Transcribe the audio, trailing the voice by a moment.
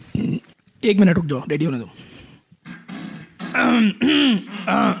एक मिनट रुक जाओ, रेडी होने दो.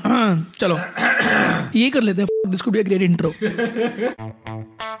 चलो ये कर लेते हैं. This could be a great intro.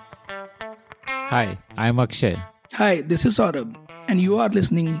 Hi, I'm Akshay. Hi, this is Saurabh, and you are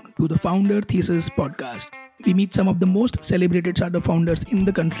listening to the Founder Thesis podcast. We meet some of the most celebrated startup founders in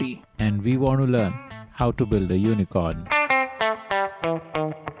the country. And we want to learn how to build a unicorn.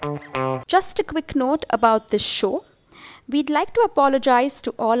 Just a quick note about this show. We'd like to apologize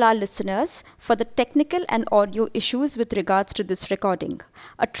to all our listeners for the technical and audio issues with regards to this recording.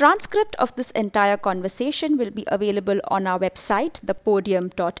 A transcript of this entire conversation will be available on our website,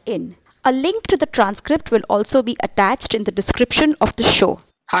 thepodium.in. A link to the transcript will also be attached in the description of the show.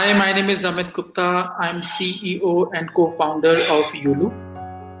 Hi, my name is Amit Gupta. I'm CEO and co-founder of Yulu.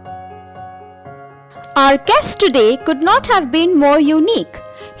 Our guest today could not have been more unique.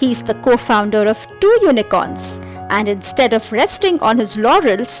 He's the co-founder of 2 unicorns. And instead of resting on his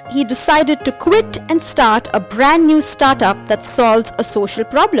laurels, he decided to quit and start a brand new startup that solves a social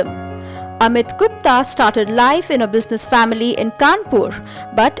problem. Amit Gupta started life in a business family in Kanpur,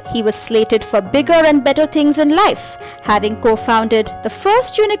 but he was slated for bigger and better things in life, having co-founded the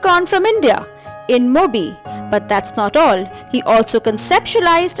first unicorn from India, InMobi. But that's not all. He also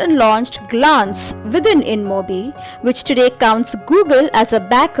conceptualized and launched Glance within InMobi, which today counts Google as a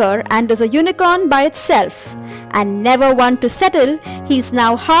backer and is a unicorn by itself. And never one to settle, he's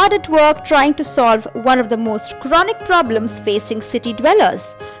now hard at work trying to solve one of the most chronic problems facing city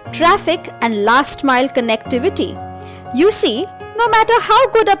dwellers: traffic and last mile connectivity. You see, no matter how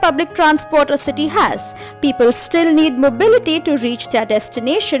good a public transport a city has, people still need mobility to reach their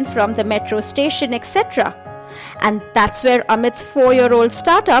destination from the metro station, etc. And that's where Amit's 4-year-old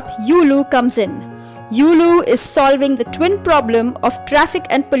startup, Yulu, comes in. Yulu is solving the twin problem of traffic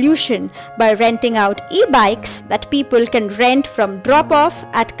and pollution by renting out e-bikes that people can rent from drop-off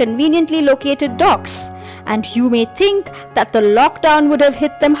at conveniently located docks. And you may think that the lockdown would have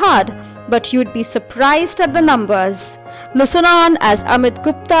hit them hard, but you'd be surprised at the numbers. Listen on as Amit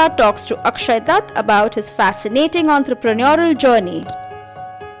Gupta talks to Akshay Dutt about his fascinating entrepreneurial journey.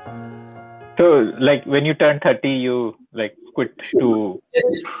 So, like when you turned 30, you like quit to...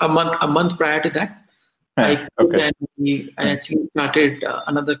 Yes, a month prior to that, I actually started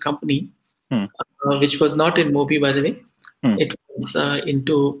another company, which was not InMobi, by the way. It was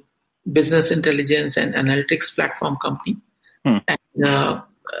into business intelligence and analytics platform company. And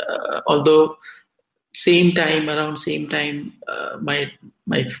although around same time, my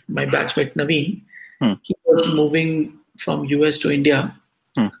batchmate Naveen, he was moving from US to India.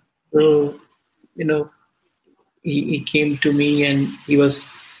 So, he came to me and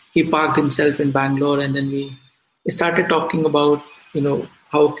he parked himself in Bangalore, and then we started talking about,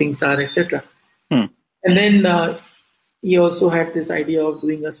 how things are, etc. And then he also had this idea of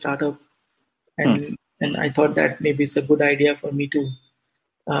doing a startup, and I thought that maybe it's a good idea for me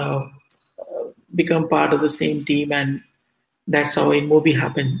to become part of the same team, and that's how InMobi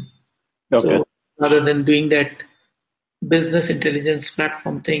happened. Okay. So rather than doing that business intelligence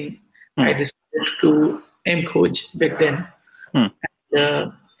platform thing, I decided to mCoach back then. And,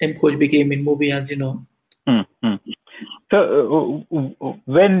 mCoach became InMobi, as you know. So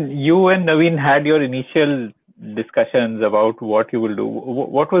when you and Naveen had your initial discussions about what you will do,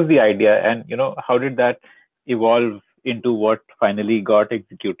 what was the idea, and how did that evolve into what finally got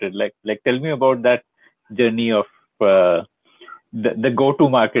executed? Like tell me about that journey of the go-to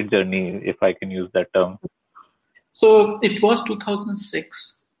market journey, if I can use that term. So it was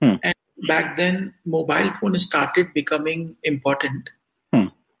 2006, and back then mobile phone started becoming important.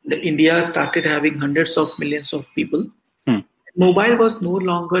 India started having hundreds of millions of people. Mobile was no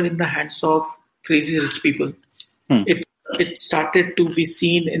longer in the hands of crazy rich people. It started to be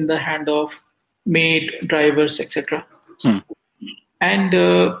seen in the hand of maid, drivers, etc. And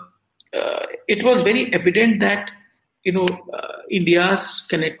it was very evident that India's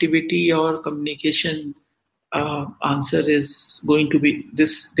connectivity or communication answer is going to be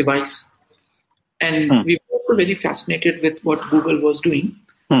this device. And we were also very fascinated with what Google was doing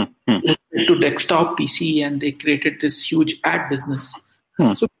to desktop PC, and they created this huge ad business.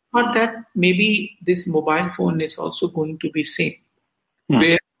 So we thought that maybe this mobile phone is also going to be same,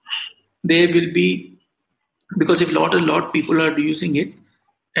 where there will be, because if a lot of people are using it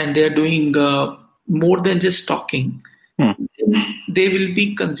and they are doing more than just talking, they will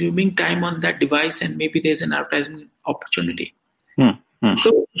be consuming time on that device, and maybe there's an advertising opportunity.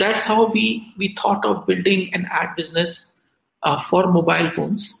 So that's how we thought of building an ad business for mobile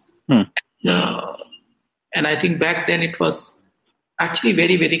phones. And I think back then it was actually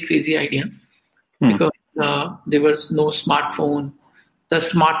very, very crazy idea, because there was no smartphone. the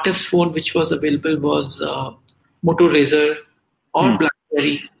smartest phone which was available was Moto Razr or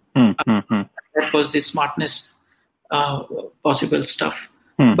BlackBerry. That was the smartest possible stuff.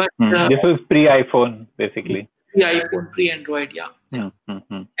 But this was pre-iPhone, basically. Pre-iPhone, pre-Android, yeah. And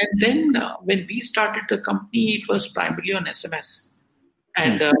then when we started the company, it was primarily on SMS.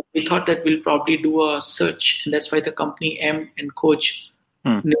 And we thought that we'll probably do a search. And that's why the company M and Coach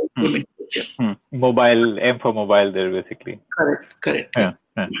name came into picture. Mobile, M for mobile there, basically. Correct.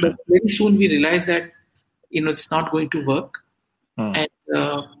 But very soon we realized that, it's not going to work. And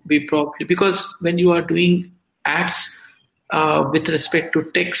we probably, because when you are doing ads with respect to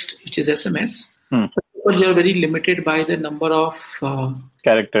text, which is SMS, you are very limited by the number of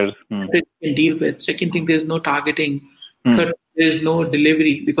characters that you can deal with. Second thing, there's no targeting. Third, there's no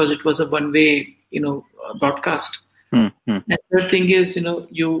delivery because it was a one-way, broadcast. And third thing is,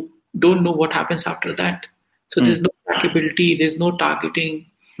 you don't know what happens after that. So there's no trackability, there's no targeting.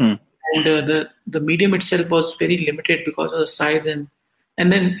 And the medium itself was very limited because of the size. And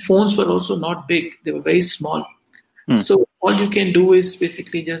then phones were also not big. They were very small. So all you can do is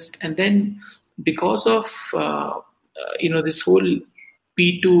basically and then because of, this whole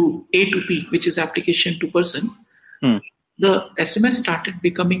A2P, which is application to person, the SMS started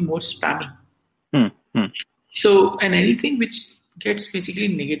becoming more spammy. So, and anything which gets basically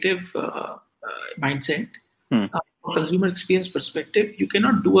negative mindset, from consumer experience perspective, you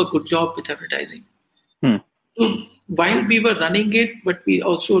cannot do a good job with advertising. So while we were running it, but we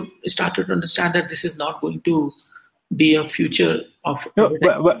also started to understand that this is not going to be a future of. No,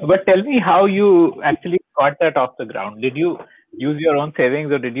 but tell me how you actually got that off the ground. Did you use your own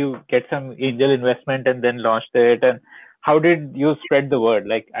savings, or did you get some angel investment and then launched it? And how did you spread the word?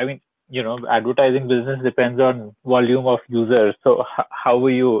 Advertising business depends on volume of users. So how were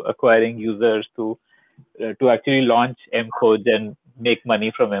you acquiring users to actually launch M-Coach and make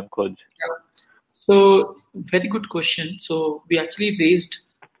money from M-Coach? So very good question. So we actually raised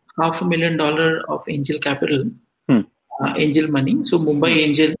 $500,000 of angel capital, angel money. So Mumbai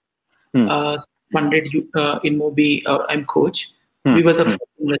Angel funded InMobi or M-Coach. We were the first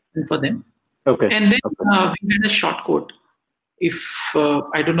investment for them. Okay. And then we had a short code. If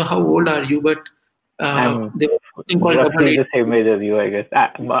I don't know how old are you, but they were something called roughly the same age as you, I guess.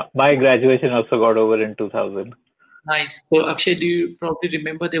 My graduation also got over in 2000. Nice. So Akshay, do you probably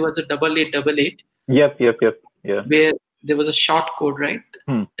remember there was a 8888? Yep. Yeah. Where there was a short code, right?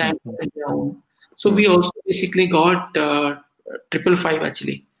 Time down. So we also basically got 555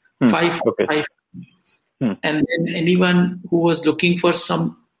 actually. 555. And then anyone who was looking for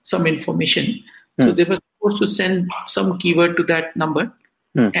some information, so they were supposed to send some keyword to that number,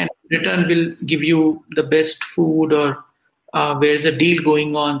 and in return will give you the best food or where's a deal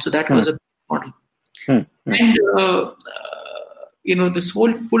going on. So that was a model. And this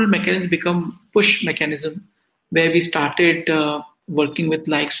whole pull mechanism become push mechanism, where we started working with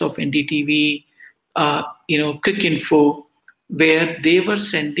likes of NDTV, Cricinfo, where they were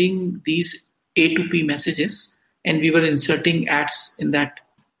sending these A2P messages, and we were inserting ads in that.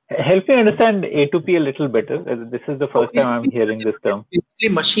 Help me understand A2P a little better. This is the first time I'm hearing this term. It's a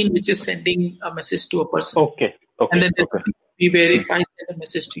machine which is sending a message to a person. Okay. And then P2P, where if I send a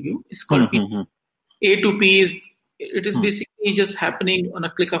message to you, it's called P2P. A2P is basically just happening on a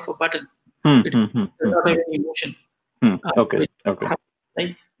click of a button. It does not have any emotion. Okay.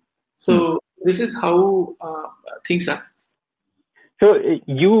 Right? So this is how things are. So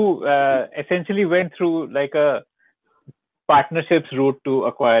you essentially went through like a partnerships route to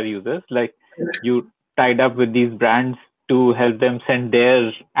acquire users. Like you tied up with these brands to help them send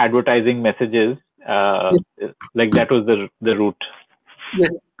their advertising messages. Like that was the route.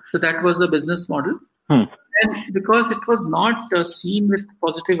 Yes. So that was the business model. And because it was not seen with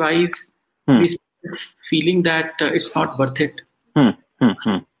positive eyes, we started feeling that it's not worth it.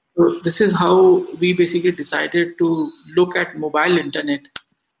 So this is how we basically decided to look at mobile internet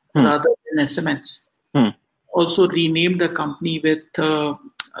rather than SMS. Also renamed the company with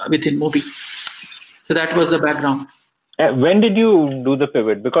InMobi. So that was the background. When did you do the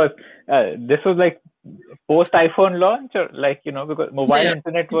pivot? Because this was like post iPhone launch, or because mobile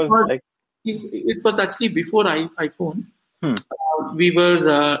internet was like. It was actually before iPhone. We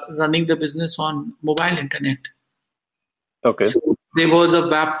were running the business on mobile internet. Okay. So there was a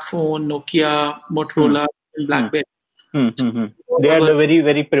WAP phone, Nokia, Motorola, and BlackBerry. They had a very,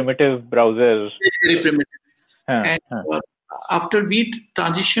 very primitive browser. Very primitive. And after we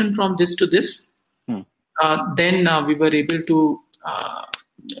transitioned from this to this, then we were able to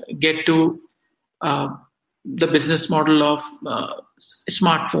get to the business model of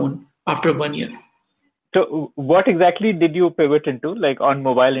smartphone after 1 year. So what exactly did you pivot into, like on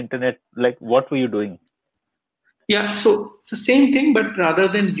mobile internet? Like what were you doing? Yeah, so it's the same thing, but rather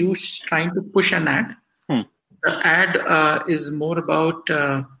than you trying to push an ad, the ad is more about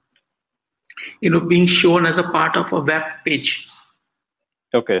being shown as a part of a web page.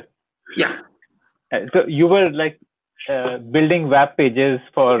 Okay. Yeah. So you were like building web pages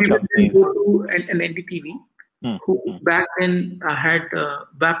for companies. Go to an NDTV who back then had a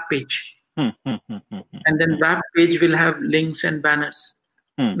web page. And then web page will have links and banners,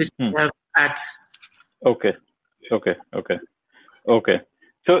 which will have ads. Okay.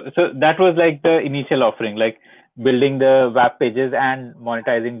 So that was like the initial offering, like building the web pages and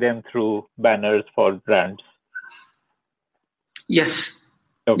monetizing them through banners for brands. Yes.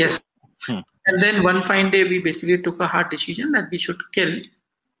 Okay. Yes. And then one fine day, we basically took a hard decision that we should kill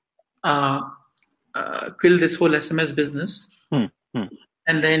this whole SMS business.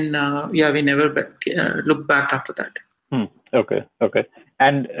 And then, we never looked back after that. Okay.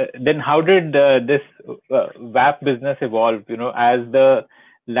 And then how did this web business evolve, as the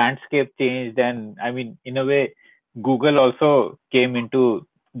landscape changed? And I mean, in a way, Google also came into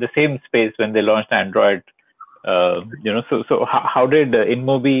the same space when they launched Android. So how did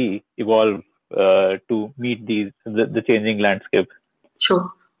InMobi evolve to meet the changing landscape?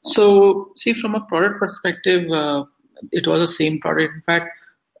 Sure. So, see, from a product perspective, it was the same product. In fact,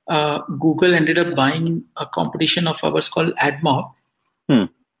 Google ended up buying a competition of ours called AdMob.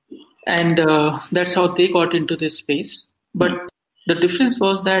 And that's how they got into this space. But the difference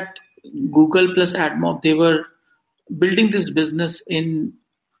was that Google plus AdMob, they were building this business in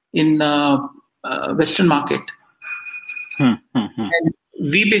Western market. And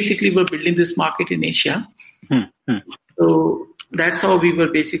we basically were building this market in Asia. So that's how we were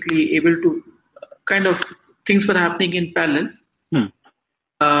basically able to things were happening in parallel.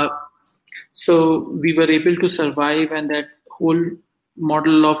 So we were able to survive, and that whole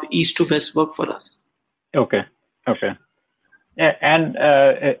model of east to west worked for us. Okay. And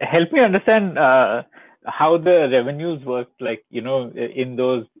help me understand how the revenues worked, like, in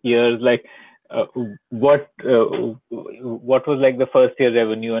those years, like what was like the first year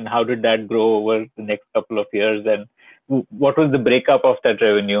revenue, and how did that grow over the next couple of years, and what was the breakup of that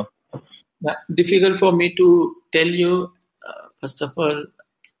revenue? Difficult for me to tell you, first of all,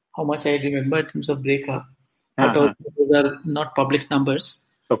 how much I remember in terms of breakup. But those are not public numbers.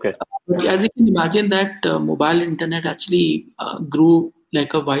 Okay. But as you can imagine, that mobile internet actually grew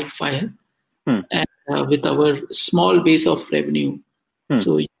like a wildfire, and with our small base of revenue.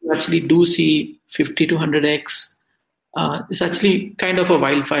 So you actually do see 50 to 100x. It's actually kind of a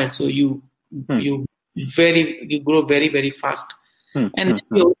wildfire. So you grow very, very fast. And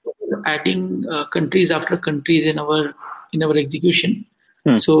we also adding countries after countries in our execution.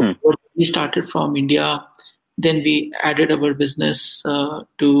 So we started from India, then we added our business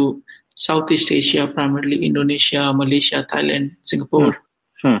to Southeast Asia, primarily Indonesia, Malaysia, Thailand, Singapore,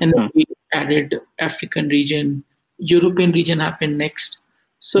 and then we added African region, European region happened next.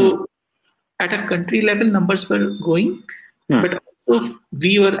 So at a country level, numbers were growing, but also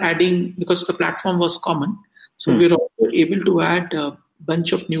we were adding, because the platform was common, so we were also able to add a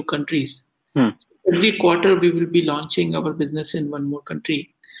bunch of new countries. Every quarter, we will be launching our business in one more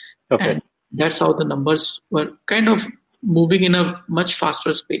country. Okay. And that's how the numbers were kind of moving in a much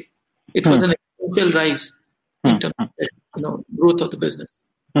faster pace. It was an exponential rise in terms of growth of the business.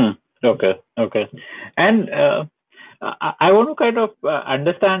 Okay. And I want to kind of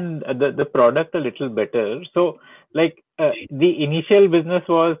understand the product a little better. So, like, the initial business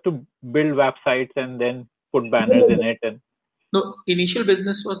was to build websites and then put banners in it. And no, initial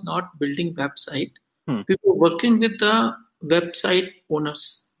business was not building website. We were working with the website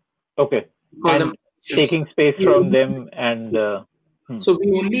owners. Okay. And taking space from them. And so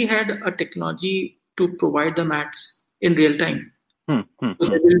we only had a technology to provide them ads in real time. So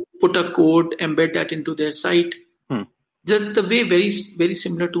they will put a code, embed that into their site. The way very, very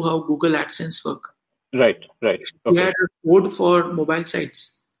similar to how Google AdSense work. Right. Okay. We had a code for mobile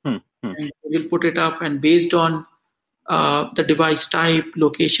sites. And we will put it up, and based on the device type,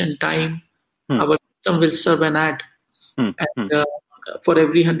 location, time, our system will serve an ad. And for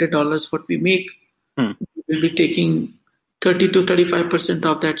every $100 what we make, we will be taking 30 to 35%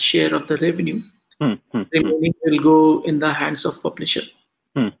 of that share of the revenue. Remaining will go in the hands of publisher.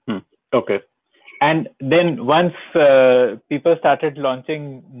 Okay. And then once people started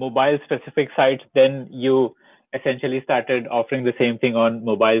launching mobile specific sites, then you essentially started offering the same thing on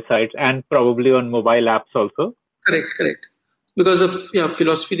mobile sites and probably on mobile apps also. Correct. Because of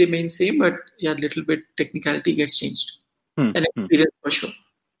philosophy remains same, but little bit technicality gets changed. And experience for sure.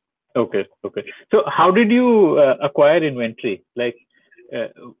 Okay. So how did you acquire inventory? Like,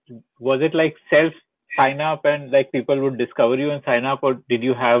 was it like self sign up and like people would discover you and sign up, or did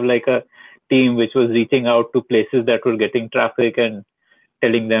you have like a team which was reaching out to places that were getting traffic and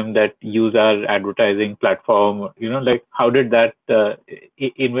telling them that use our advertising platform? Like how did that,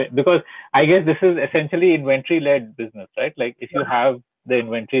 because I guess this is essentially inventory led business, right? Like if you have the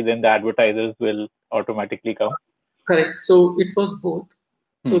inventory, then the advertisers will automatically come. Correct. So it was both.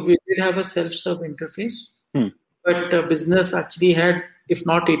 So we did have a self-serve interface, but business actually had, if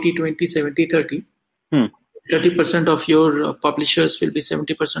not 80-20, 70-30. 30% of your publishers will be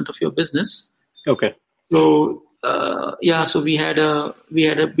 70% of your business. Okay. So so we had a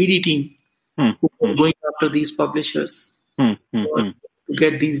BD team who was going after these publishers to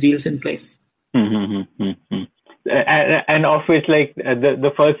get these deals in place. And of which, like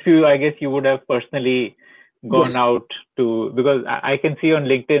the first few, I guess you would have personally gone out to, because I can see on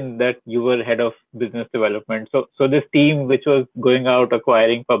LinkedIn that you were head of business development. So this team which was going out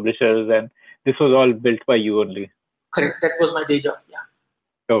acquiring publishers, and this was all built by you only. Correct. That was my day job. Yeah.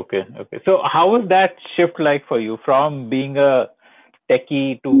 Okay. So how was that shift like for you from being a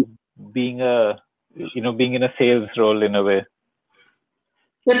techie to being being in a sales role in a way?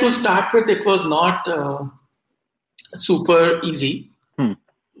 Yeah, to start with, it was not super easy.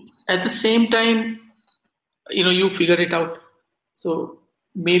 At the same time, you figure it out. So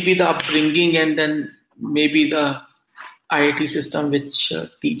maybe the upbringing and then maybe the IIT system which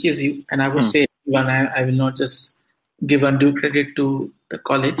teaches you. And I would say, I will not just give undue credit to the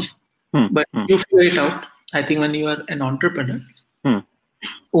college, but you figure it out. I think when you are an entrepreneur,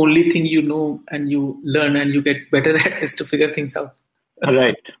 only thing you know and you learn and you get better at is to figure things out.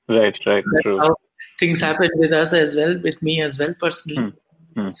 Right. That's True. how things happen with us as well, with me as well personally.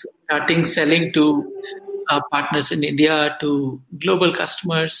 So starting selling to partners in India, to global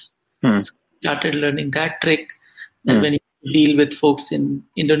customers, started learning that trick. And when you deal with folks in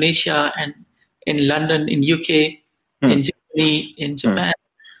Indonesia and in London, in UK, in Germany, in Japan.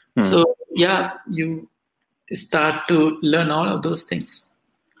 So you start to learn all of those things.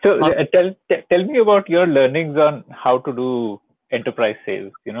 So tell me about your learnings on how to do enterprise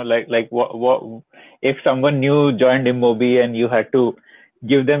sales. Like what if someone new joined Inmobi and you had to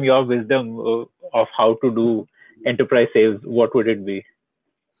give them your wisdom of how to do enterprise sales, what would it be?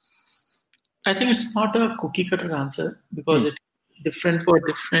 I think it's not a cookie cutter answer because it's different for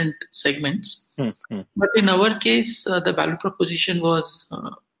different segments. But in our case, the value proposition was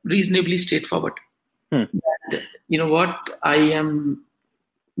reasonably straightforward. That, what, I am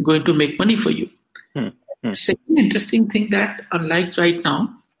going to make money for you. Second interesting thing that unlike right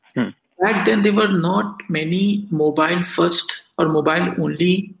now, back then there were not many mobile first or mobile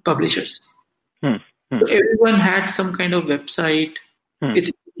only publishers. So everyone had some kind of website.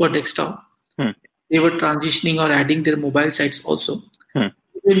 It's for desktop. They were transitioning or adding their mobile sites also.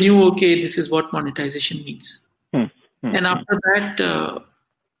 They knew, okay, this is what monetization means. And after that,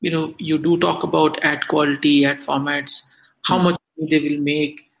 you do talk about ad quality, ad formats, how much they will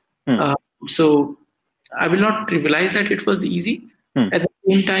make. So I will not trivialize that it was easy. At the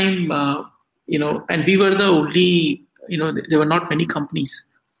same time, and we were the only, there were not many companies.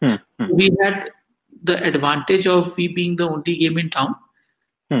 We had the advantage of we being the only game in town.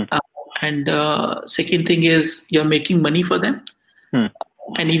 And second thing is you're making money for them.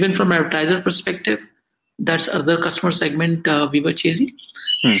 And even from advertiser perspective, that's other customer segment we were chasing.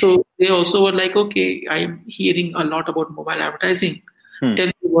 So they also were like, okay, I'm hearing a lot about mobile advertising. Tell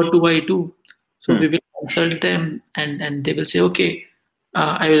me, what do I do? So we will consult them and they will say, okay,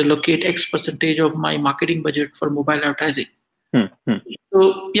 I will allocate X percentage of my marketing budget for mobile advertising.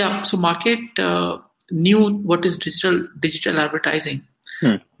 So market knew what is digital advertising.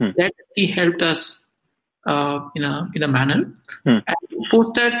 That he helped us in a manner. And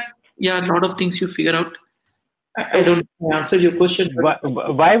post that, a lot of things you figure out. I don't answer your question.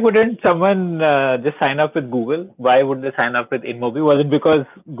 Why wouldn't someone just sign up with Google? Why would they sign up with Inmobi? Was it because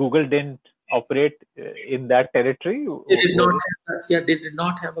Google didn't operate in that territory? They did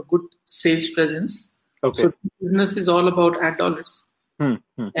not have a good sales presence. Okay. So business is all about ad dollars, and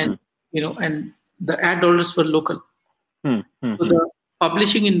and the ad dollars were local. So the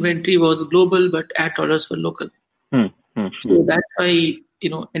publishing inventory was global, but ad dollars were local. So that's why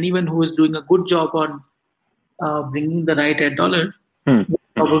anyone who is doing a good job on bringing the right ad dollar will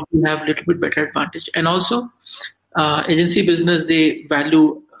probably have a little bit better advantage. And also, agency business, they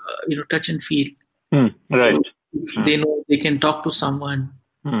value touch and feel. Right. So they know they can talk to someone.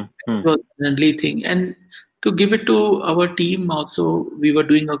 It was a friendly thing. And to give it to our team also, we were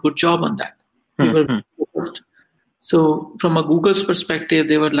doing a good job on that. We were focused. So from a Google's perspective,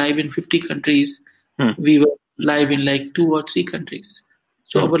 they were live in 50 countries. We were live in like 2 or 3 countries.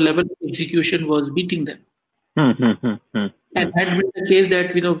 So our level of execution was beating them. And had been the case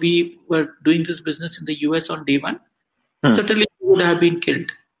that we were doing this business in the US on day one, certainly we would have been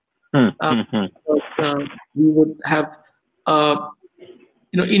killed. We would have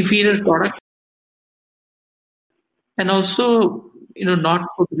inferior product, and also not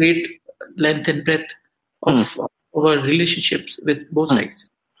for great length and breadth of our relationships with both sides.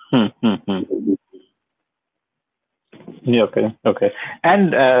 Yeah, okay.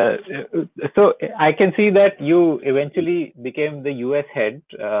 And so I can see that you eventually became the US head.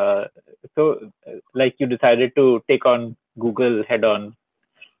 So like you decided to take on Google head on.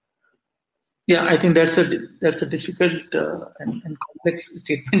 Yeah, I think that's a difficult and complex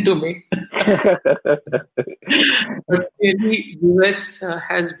statement to make. But clearly, US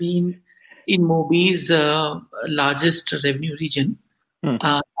has been in Mobi's largest revenue region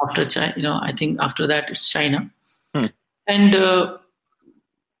after China. I think after that it's China. And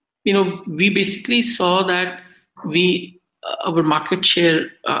we basically saw that our market share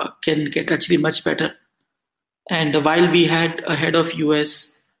can get actually much better. And while we had ahead of US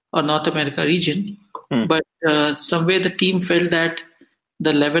or North America region, but somewhere the team felt that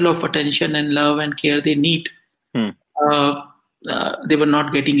the level of attention and love and care they need, they were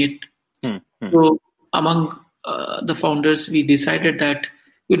not getting it. So among the founders, we decided that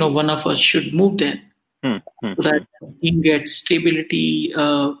one of us should move there. So that the team gets stability,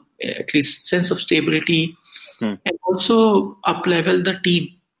 at least sense of stability, and also up-level the team.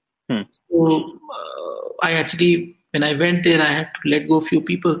 So I actually, when I went there, I had to let go a few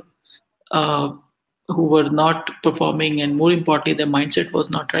people who were not performing, and more importantly, their mindset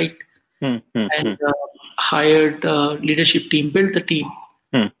was not right. And hired leadership team, built the team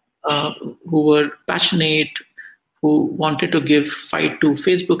who were passionate, who wanted to give fight to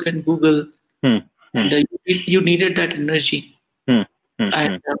Facebook and Google. And you needed that energy.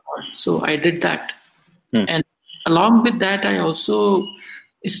 And so I did that. And along with that, I also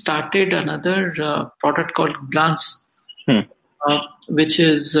started another product called Glance, which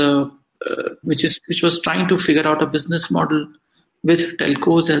was trying to figure out a business model with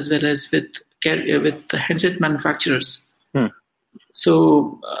telcos as well as with the handset manufacturers.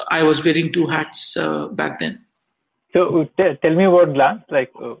 So I was wearing 2 hats back then. So tell me about Glance.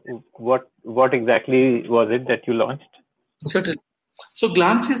 Like, what exactly was it that you launched? Certainly. So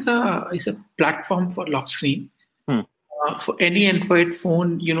Glance is a platform for lock screen. For any Android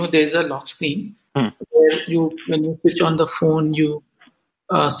phone, there's a lock screen where when you switch on the phone, you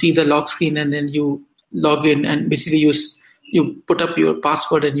see the lock screen, and then you log in, and basically you put up your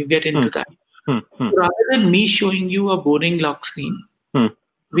password and you get into that. Rather than me showing you a boring lock screen,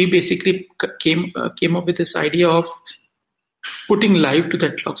 we basically came up with this idea of putting live to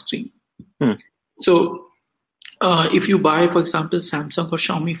that lock screen. So if you buy, for example, Samsung or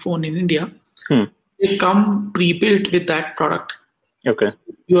Xiaomi phone in India, they come pre-built with that product. Okay.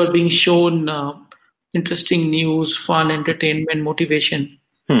 You are being shown interesting news, fun, entertainment, motivation.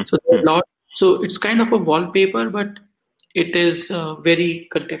 So it's kind of a wallpaper, but it is very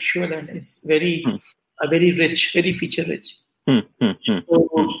contextual, and it's very rich, very feature rich. So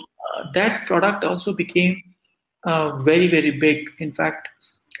that product also became very, very big. In fact,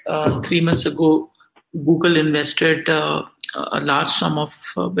 3 months ago, Google invested a large sum of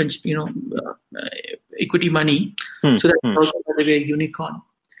equity money. So that also, by the way, a unicorn.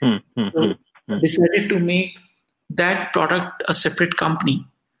 So decided to make that product a separate company,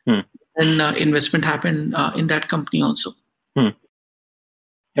 and investment happened in that company also.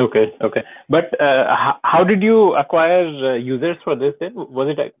 Okay. But how did you acquire users for this then? Was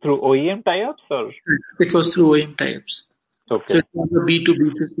it through OEM tie-ups or? It was through OEM tie-ups. Okay. So it was a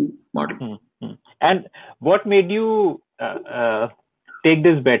B2B2C model. And what made you take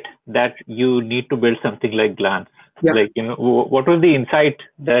this bet that you need to build something like Glance? Yeah. Like, what was the insight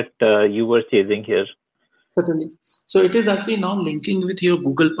that you were chasing here? Certainly. So it is actually now linking with your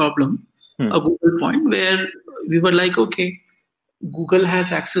Google problem, a Google point, where we were like, okay, Google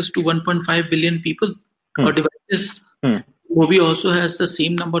has access to 1.5 billion people or devices. Mobi also has the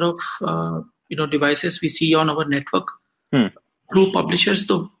same number of devices we see on our network through publishers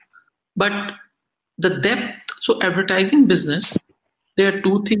though. But the depth, so advertising business, there are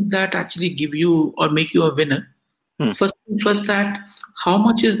 2 things that actually give you or make you a winner. First that how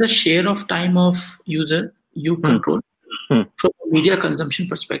much is the share of time of user you control from a media consumption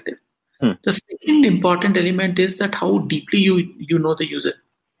perspective. The second important element is that how deeply you know the user,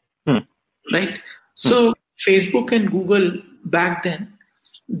 right? So Facebook and Google back then,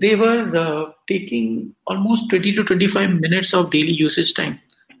 they were taking almost 20 to 25 minutes of daily usage time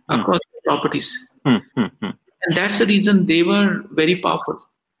across the properties. And that's the reason they were very powerful.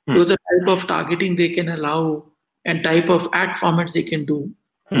 So the type of targeting they can allow and type of ad formats they can do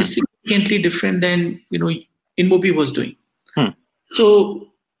is significantly different than InMobi was doing. So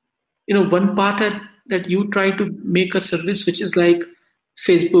one path that you try to make a service which is like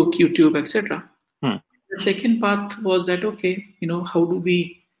Facebook, YouTube, etc. The second path was that how do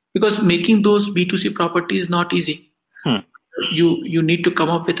we, because making those B2C properties is not easy. You need to come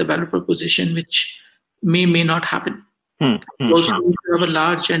up with a value proposition which may not happen. You also need to have a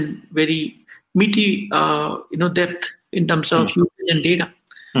large and very meaty depth in terms of usage and data.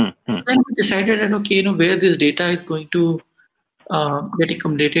 Then we decided that where this data is going to get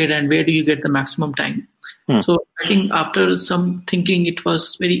accumulated and where do you get the maximum time. So I think after some thinking, it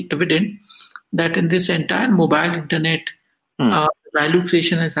was very evident that in this entire mobile internet, value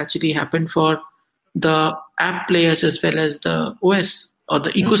creation has actually happened for the app players as well as the OS or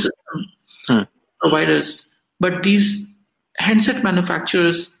the ecosystem providers. But these handset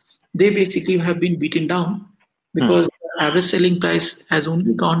manufacturers, they basically have been beaten down because the average selling price has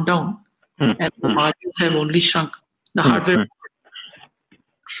only gone down and the margins have only shrunk. The hardware.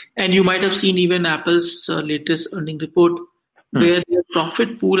 And you might have seen even Apple's latest earning report where their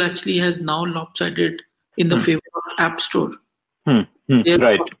profit pool actually has now lopsided in the favor of App Store.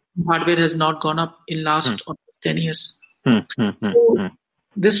 Their hardware has not gone up in last 10 years. So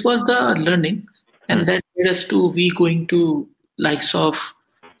this was the learning, and that led us to we going to likes of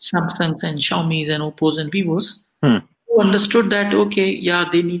Samsungs and Xiaomi's and Oppo's and Vivo's, who understood that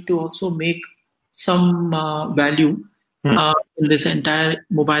they need to also make some value in this entire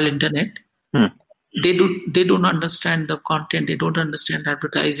mobile internet. They don't understand the content, they don't understand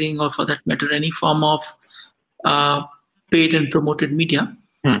advertising, or for that matter any form of paid and promoted media.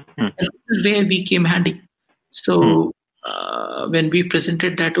 And this is where we came handy. So when we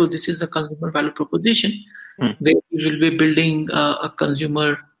presented that, this is a consumer value proposition where we will be building a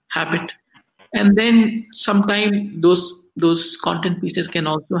consumer habit, and then sometime those content pieces can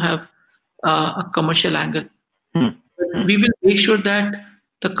also have a commercial angle. We will make sure that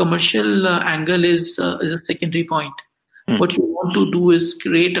the commercial angle is a secondary point. What you want to do is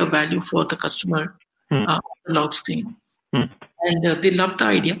create a value for the customer on the lock screen. And they loved the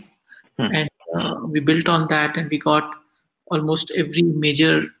idea. And we built on that, and we got almost every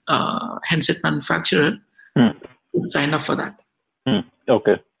major handset manufacturer to sign up for that.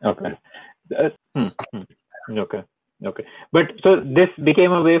 Okay. But so this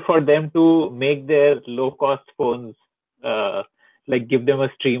became a way for them to make their low-cost phones, give them a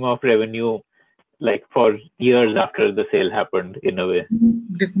stream of revenue, for years after the sale happened, in a way.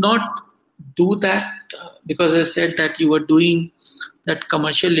 Did not do that because I said that you were doing that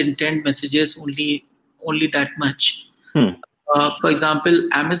commercial intent messages only that much. For example,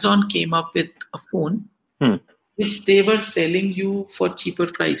 Amazon came up with a phone which they were selling you for cheaper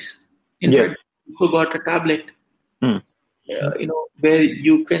price. In fact, you got a tablet, where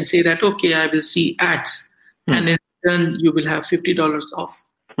you can say that, I will see ads, and in return you will have $50 off.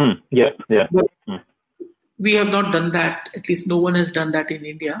 But we have not done that. At least no one has done that in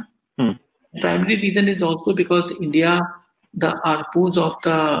India. The primary reason is also because India, the ARPUs of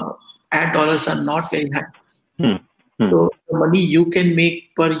the ad dollars are not very high. So the money you can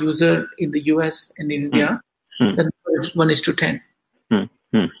make per user in the US and in India, the number is 1:10.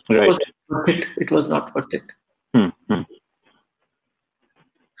 It was not worth it.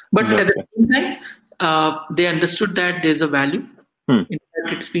 But at the same time, they understood that there's a value. In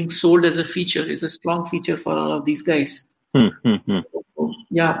fact, it's being sold as a feature. It's a strong feature for all of these guys. And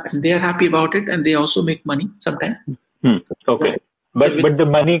they are happy about it, and they also make money sometimes. But the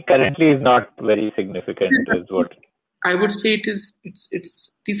money currently is not very significant, is what I would say.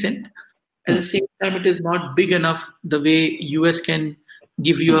 It's decent. At the same time, it is not big enough the way US can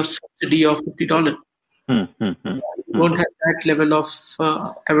give you a subsidy of $50. You don't have that level of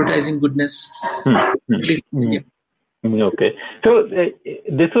advertising goodness. At least, Okay. So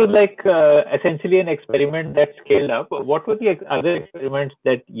this was essentially an experiment that scaled up. What were the other experiments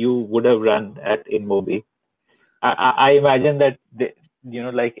that you would have run at InMobi? I imagine that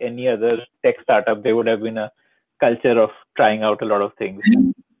like any other tech startup, there would have been a culture of trying out a lot of things.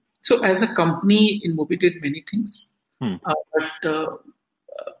 So as a company, InMobi did many things. But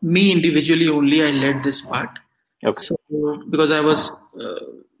me individually only, I led this part. Okay. So because I was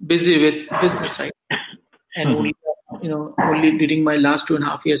busy with business side and only leading my last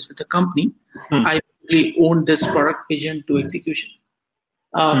 2.5 years with the company, I really owned this product vision to execution.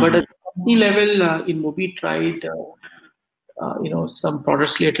 But at the company level, InMobi tried some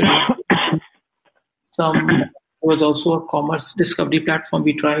products related. There was also a commerce discovery platform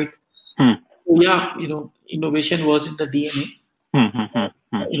we tried. So yeah, innovation was in the DNA.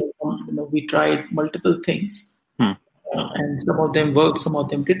 We tried multiple things, and some of them worked, some of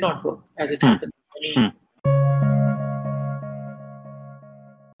them did not work, as it happened.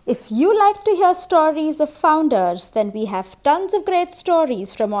 If you like to hear stories of founders, then we have tons of great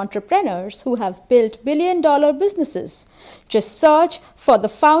stories from entrepreneurs who have built billion-dollar businesses. Just search for the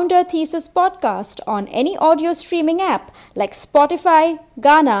Founder Thesis podcast on any audio streaming app like Spotify,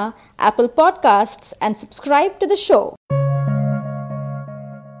 Gaana, Apple Podcasts, and subscribe to the show.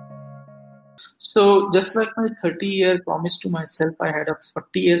 So just like my 30-year promise to myself, I had a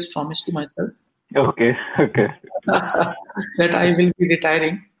 40 years promise to myself. Okay. That I will be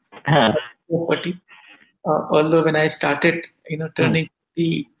retiring. 40. Although when I started, turning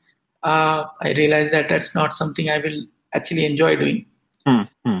 50, I realized that that's not something I will actually enjoy doing. At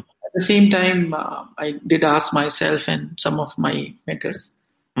the same time, I did ask myself and some of my mentors,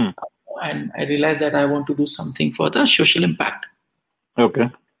 and I realized that I want to do something for the social impact.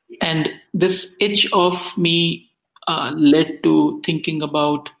 Okay. And this itch of me led to thinking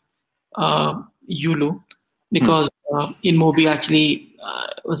about Yulu, because in Mobi actually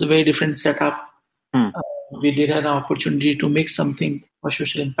was a very different setup. We did have an opportunity to make something for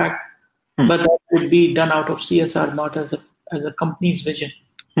social impact, but that would be done out of CSR, not as a company's vision.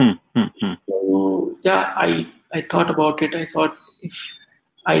 So yeah, I thought about it. I thought if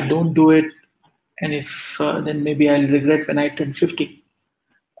I don't do it, and if then maybe I'll regret when I turn 50.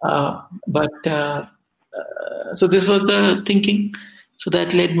 So this was the thinking. So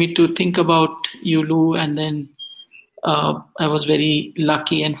that led me to think about Yulu, and then I was very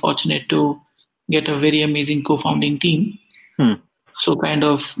lucky and fortunate to get a very amazing co-founding team. So kind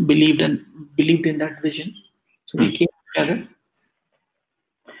of believed in that vision. So we came together.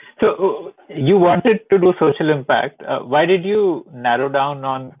 So you wanted to do social impact. Why did you narrow down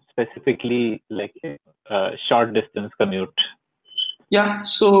on specifically like short distance commute? Yeah.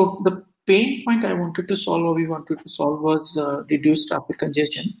 So the pain point we wanted to solve was reduce traffic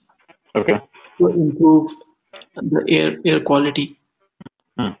congestion. Okay. To improve the air quality.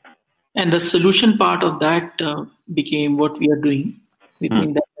 And the solution part of that became what we are doing. We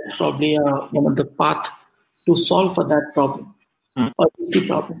think that's probably one of the path to solve for that problem or two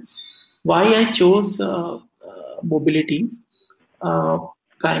problems. Why I chose mobility?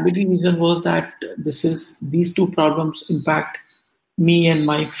 Primary reason was that these two problems impact me and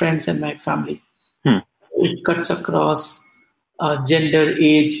my friends and my family. It cuts across gender,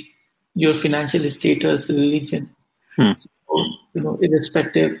 age, your financial status, religion. So,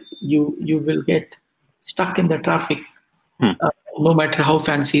 irrespective, you will get stuck in the traffic, no matter how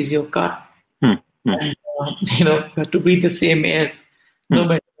fancy is your car. And, you have to breathe the same air, no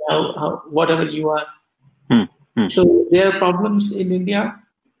matter how whatever you are. So there are problems in India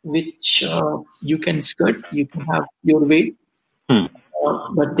which you can skirt, you can have your way.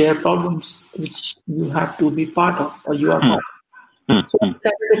 But there are problems which you have to be part of, or you are part of. So I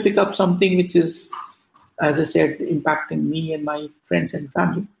decided to pick up something which is, as I said, impacting me and my friends and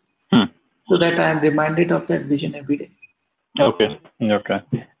family, so that I am reminded of that vision every day. Okay.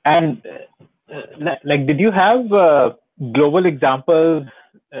 And did you have global examples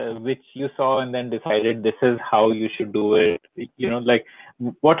which you saw and then decided this is how you should do it?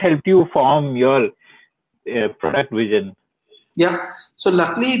 What helped you form your product vision? Yeah. So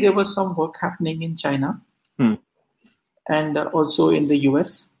luckily there was some work happening in China and also in the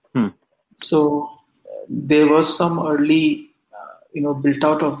US. So there was some early, built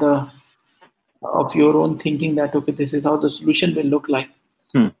out of your own thinking that, okay, this is how the solution will look like.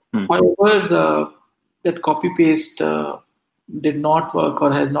 However, that copy paste did not work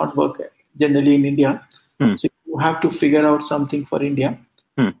or has not worked generally in India. So you have to figure out something for India.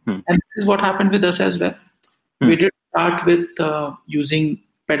 And this is what happened with us as well. We did start with using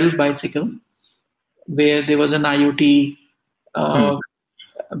pedal bicycle, where there was an IoT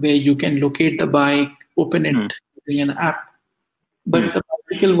where you can locate the bike, open it using an app. But the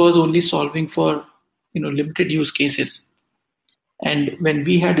bicycle was only solving for limited use cases. And when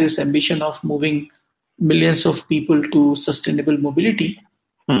we had this ambition of moving millions of people to sustainable mobility,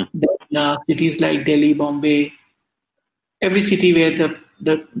 then cities like Delhi, Bombay, every city where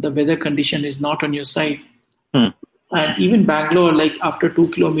the weather condition is not on your side, and even Bangalore, like after 2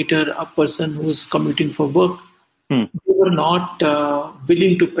 kilometers, a person who's commuting for work, they were not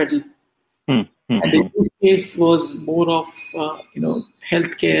willing to pedal. And the use case was more of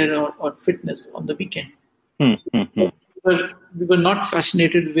healthcare or fitness on the weekend. We were not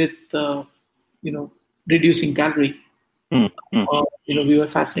fascinated with reducing calorie. We were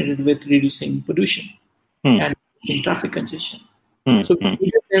fascinated with reducing pollution and reducing traffic congestion. So we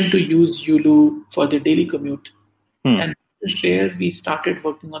needed them to use Yulu for their daily commute. And this is where we started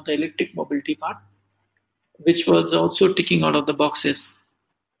working on the electric mobility part, which was also ticking out of the boxes.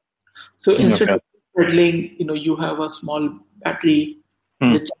 So instead of pedaling, you have a small battery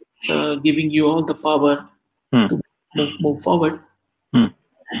which is giving you all the power to move forward.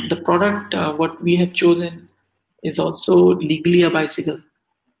 The product, what we have chosen, is also legally a bicycle.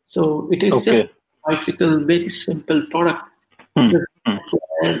 So it is just a bicycle, very simple product. Doesn't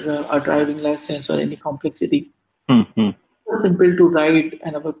require a driving license or any complexity. So simple to ride,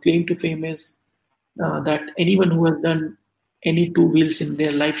 and our claim to fame is that anyone who has done any two wheels in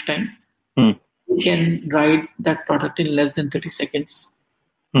their lifetime can ride that product in less than 30 seconds.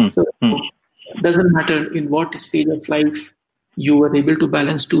 So it doesn't matter in what stage of life you were able to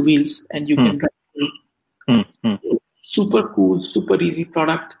balance two wheels, and you can ride. Super cool, super easy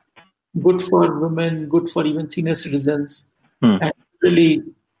product, good for women, good for even senior citizens, and really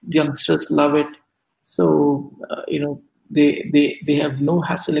youngsters love it. So they have no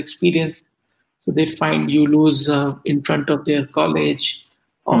hassle experience. So they find Yulus in front of their college,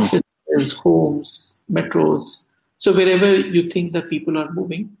 offices, homes, metros. So wherever you think that people are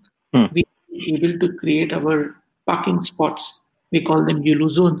moving, we are able to create our parking spots. We call them Yulu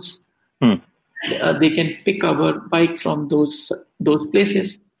zones. They can pick our bike from those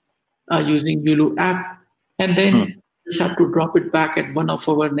places using Yulu app, and then just have to drop it back at one of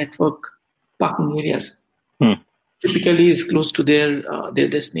our network parking areas. Typically, is close to their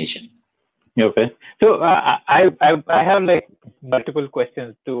destination. Okay, so I have like multiple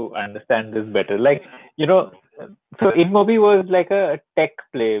questions to understand this better. Like so InMobi was like a tech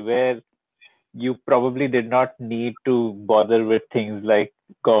play where you probably did not need to bother with things like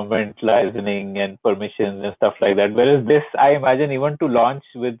government licensing and permissions and stuff like that. Whereas this, I imagine, even to launch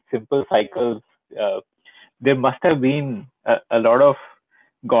with simple cycles, there must have been a lot of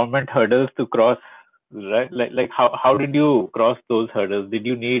government hurdles to cross, right? Like how did you cross those hurdles? Did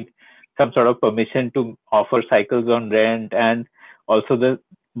you need some sort of permission to offer cycles on rent, and also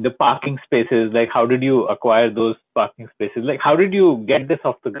the parking spaces? Like how did you acquire those parking spaces? Like how did you get this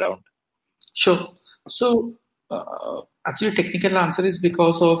off the ground? Sure. So actually, technical answer is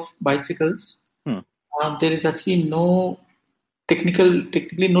because of bicycles. There is actually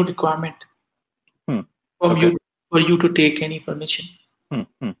technically no requirement for you to take any permission. If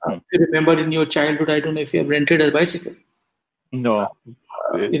you remember in your childhood, I don't know if you have rented a bicycle. No.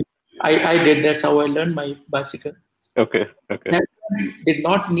 I did. That's how I learned my bicycle. Okay. That did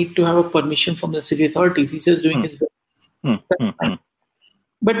not need to have a permission from the city authorities. He's just doing his best.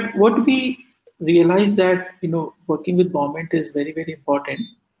 But what we realized that working with government is very, very important.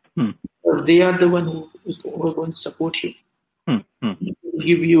 Because they are the one who are going to support you.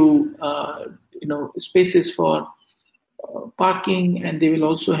 Give you spaces for parking, and they will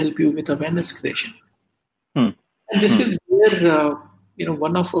also help you with awareness creation. And this is where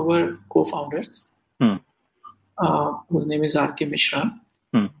one of our co-founders, whose name is R.K. Mishra,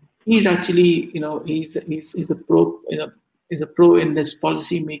 he's actually he's a pro is a pro in this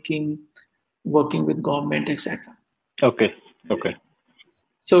policy making, working with government, etc. Okay.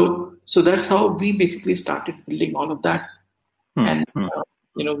 So that's how we basically started building all of that, and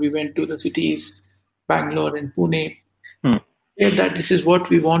we went to the cities, Bangalore and Pune. That this is what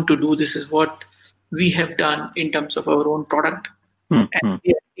we want to do. This is what we have done in terms of our own product, and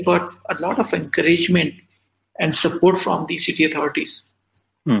we got a lot of encouragement and support from the city authorities,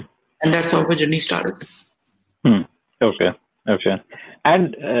 and that's how our journey started. Okay.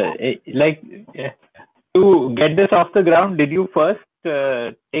 And to get this off the ground, did you first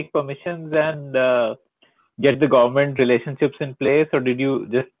take permissions and get the government relationships in place, or did you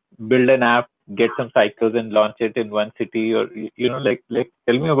just build an app, get some cycles, and launch it in one city? Or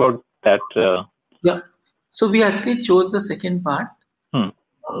tell me about that. Yeah. So we actually chose the second part.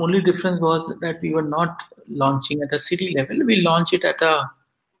 Only difference was that we were not launching at a city level. We launched it at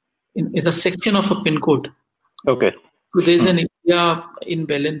in a section of a pin code. Okay. So there's an area in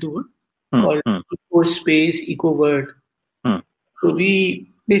Bellandur called Eco Space, Eco World. So we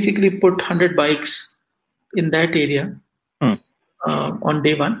basically put 100 bikes in that area on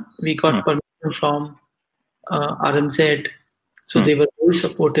day one. We got permission from RMZ. So they were very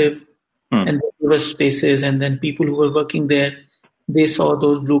supportive and they gave us spaces. And then people who were working there, they saw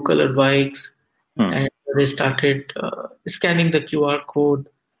those blue color bikes and they started scanning the QR code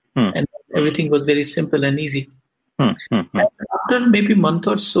and everything was very simple and easy. After maybe a month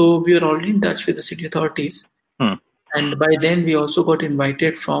or so, we were already in touch with the city authorities. And by then, we also got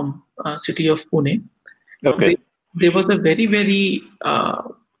invited from city of Pune. Okay. there was a very, very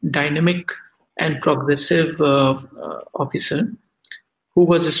dynamic and progressive officer who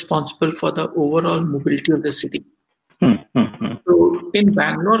was responsible for the overall mobility of the city. So in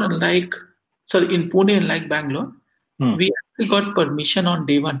Bangalore, in Pune, unlike Bangalore, we actually got permission on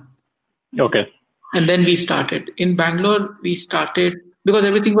day one. Okay. And then we started. In Bangalore, we started because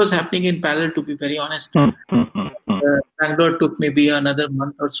everything was happening in parallel, to be very honest. Bangalore took maybe another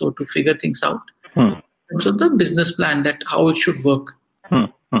month or so to figure things out. So the business plan, that how it should work.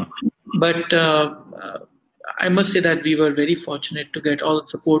 But I must say that we were very fortunate to get all the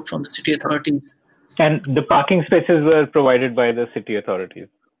support from the city authorities. And the parking spaces were provided by the city authorities?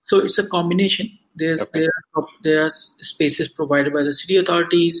 So it's a combination. There are spaces provided by the city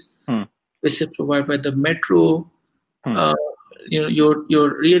authorities, spaces provided by the metro,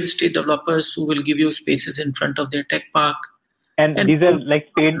 your real estate developers who will give you spaces in front of their tech park. And these are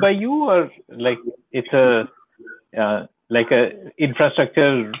like paid by you, or like it's a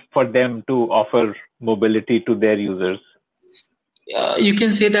infrastructure for them to offer mobility to their users? You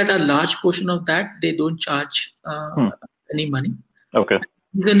can say that a large portion of that they don't charge any money. Okay.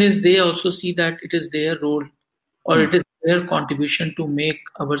 The reason is they also see that it is their role or it is their contribution to make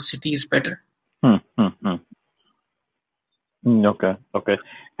our cities better. Okay.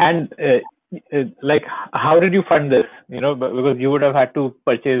 And like, how did you fund this? Because you would have had to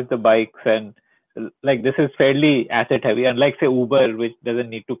purchase the bikes, and like this is fairly asset heavy. Unlike say Uber, which doesn't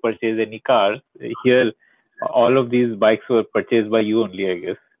need to purchase any cars, here all of these bikes were purchased by you only, I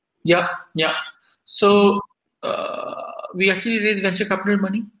guess. Yeah. So we actually raised venture capital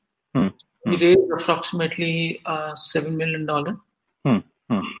money. We raised approximately $7 million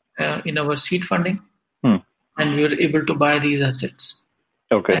in our seed funding, and we were able to buy these assets.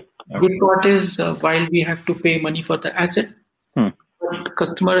 Okay. Good part is while we have to pay money for the asset,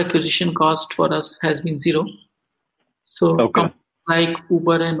 customer acquisition cost for us has been zero. So companies like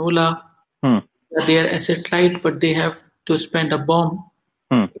Uber and Ola, they are asset light, but they have to spend a bomb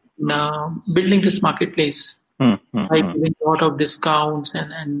in building this marketplace. By giving a lot of discounts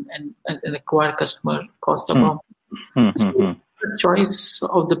and acquire customer cost a bomb. So the choice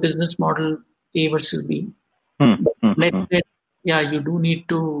of the business model A versus B. You do need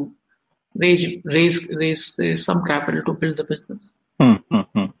to raise some capital to build the business.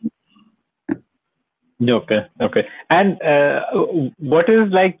 Okay. And what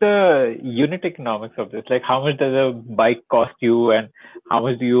is like the unit economics of this? Like, how much does a bike cost you, and how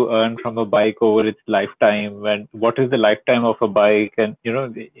much do you earn from a bike over its lifetime? And what is the lifetime of a bike? And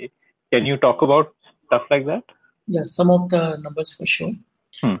can you talk about stuff like that? Yeah, some of the numbers for sure.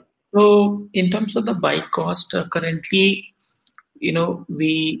 So, in terms of the bike cost, currently,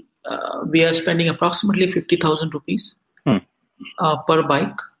 we are spending approximately 50,000 rupees per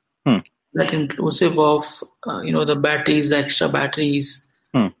bike. That inclusive of the batteries, the extra batteries.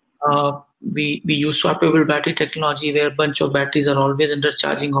 We use swappable battery technology where a bunch of batteries are always under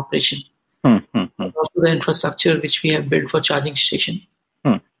charging operation. Also the infrastructure which we have built for charging station.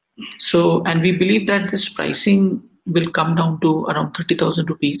 So, and we believe that this pricing will come down to around 30,000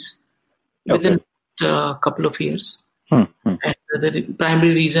 rupees within a couple of years. And the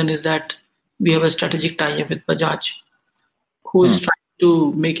primary reason is that we have a strategic tie-up with Bajaj, who is trying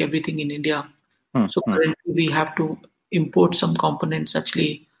to make everything in India. So currently we have to import some components,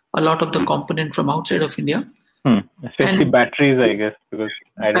 actually a lot of the component from outside of India. Especially batteries, I guess, because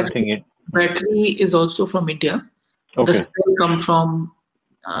I don't think it... Battery is also from India. The cell come from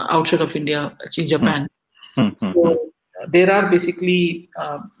outside of India, actually Japan. So there are basically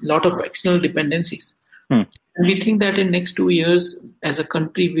a lot of external dependencies. And we think that in next 2 years, as a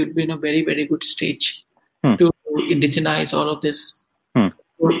country, we'll be in a very, very good stage to indigenize all of this. So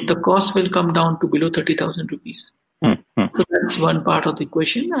the cost will come down to below 30,000 rupees. So that's one part of the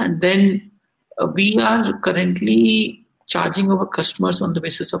equation. And then we are currently charging our customers on the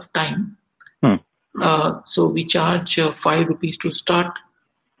basis of time. So we charge 5 rupees to start.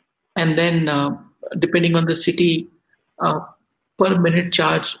 And then depending on the city, per minute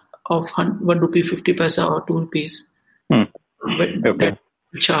charge of 1 rupee 50 paisa or 2 rupees. That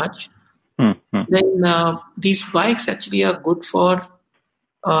charge. Then these bikes actually are good for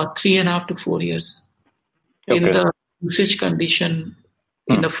 3.5 to 4 years in the usage condition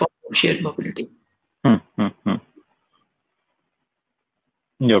in the form of shared mobility.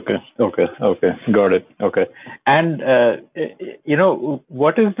 Okay. Got it. Okay. And,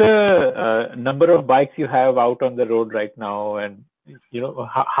 what is the number of bikes you have out on the road right now? And,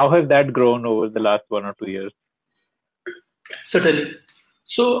 how has that grown over the last 1 or 2 years? Certainly.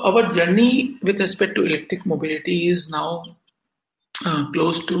 So our journey with respect to electric mobility is now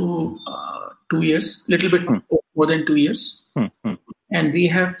close to 2 years, little bit more more than 2 years. And we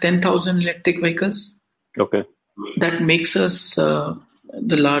have 10,000 electric vehicles. Okay. That makes us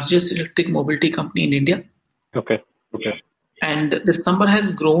the largest electric mobility company in India. Okay. And this number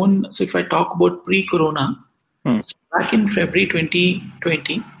has grown. So if I talk about pre-corona, so back in February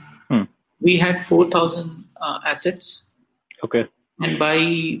 2020, we had 4,000 assets. Okay. And by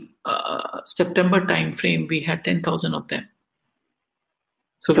September timeframe, we had 10,000 of them.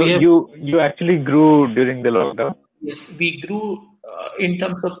 So you actually grew during the lockdown? Yes, we grew in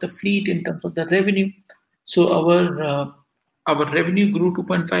terms of the fleet, in terms of the revenue. So our revenue grew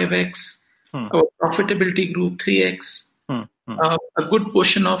 2.5x. Our profitability grew 3x. A good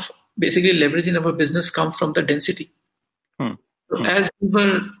portion of basically leveraging our business comes from the density. So as we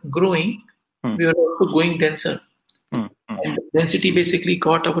were growing, we were also going denser. And density basically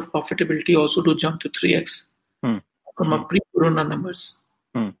got our profitability also to jump to 3x from our pre-corona numbers.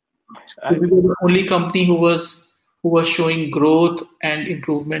 So we were the only company who was showing growth and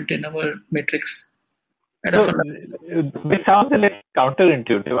improvement in our metrics. It sounds a little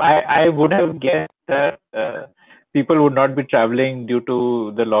counterintuitive. I would have guessed that people would not be traveling due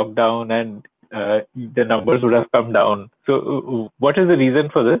to the lockdown and the numbers would have come down. So what is the reason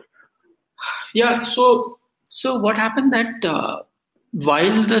for this? Yeah, so what happened that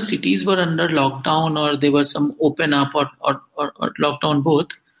while the cities were under lockdown or there was some open up or lockdown both,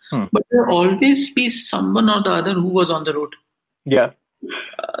 but there will always be someone or the other who was on the road. Yeah.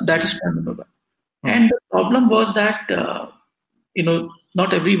 That is point number one. And the problem was that,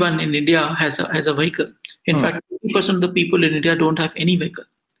 not everyone in India has a vehicle. In fact, 50% of the people in India don't have any vehicle.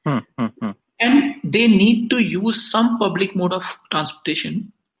 And they need to use some public mode of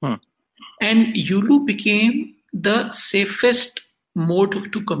transportation. And Yulu became the safest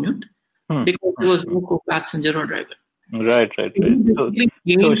mode to commute because there was no co-passenger or driver. Right. So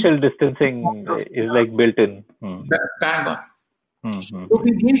social distancing is like built in. Bang on. So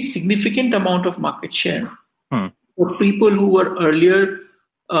we gained significant amount of market share for people who were earlier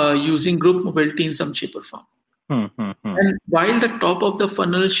using group mobility in some shape or form. And while the top of the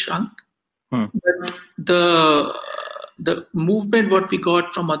funnel shrunk, but the movement what we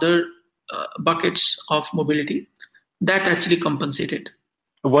got from other buckets of mobility, that actually compensated.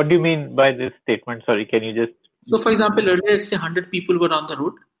 What do you mean by this statement? Sorry, can you just... So for example, earlier, say 100 people were on the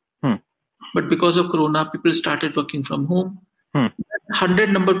road, but because of Corona, people started working from home. 100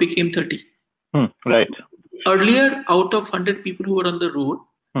 number became 30. Right. Earlier, out of 100 people who were on the road,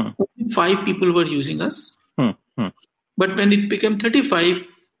 only 5 people were using us. But when it became 35,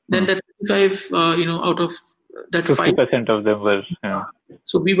 then that 35, out of that 50% of them were.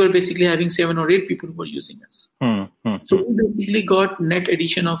 So we were basically having 7 or 8 people who were using us. So we basically got net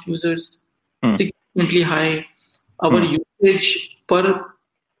addition of users significantly high. Our usage per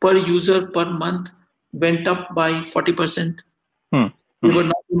user per month went up by 40%. They were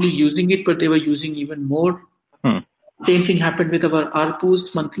not only using it, but they were using even more. Same thing happened with our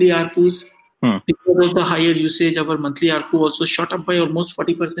ARPUs, monthly ARPUs. Because of the higher usage, our monthly ARPU also shot up by almost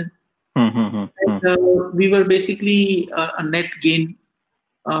 40%. And we were basically a net gain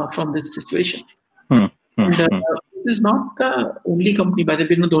from this situation. And this is not the only company, by the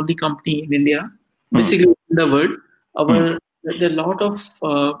way, not the only company in India. Basically, in the world, there are a lot of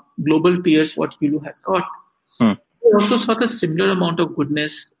global peers what Yulu has got. We also saw the similar amount of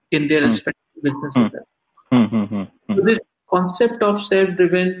goodness in their respective businesses. So this concept of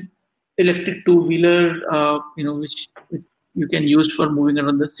self-driven electric two-wheeler, which you can use for moving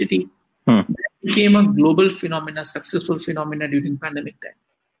around the city, became a global phenomena, successful phenomena during pandemic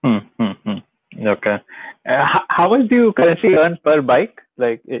time. Okay. How much do you currently earn per bike?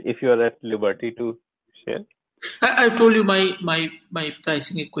 Like if you are at liberty to share? I told you my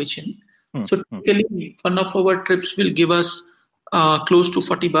pricing equation. So typically, one of our trips will give us close to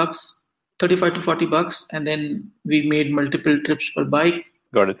 $40, 35 to $40, and then we made multiple trips per bike.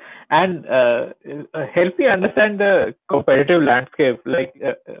 Got it. And help me understand the competitive landscape. Like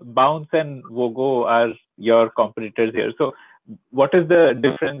Bounce and Vogo are your competitors here. So what is the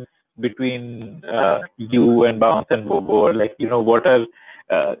difference between you and Bounce and Vogo? Or like, what are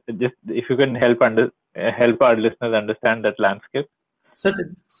just if you can help our listeners understand that landscape?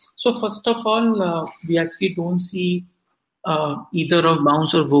 Certainly. So first of all, we actually don't see either of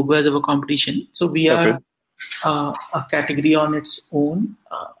Bounce or Vogo as our competition. So we are a category on its own.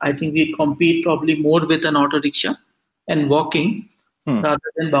 I think we compete probably more with an auto rickshaw and walking rather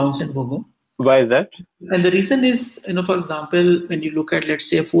than Bounce and Vogo. Why is that? And the reason is, for example, when you look at, let's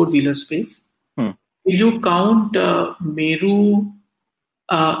say, a 4-wheeler space, will you count Meru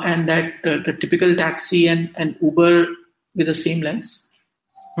and that the typical taxi and Uber with the same lens?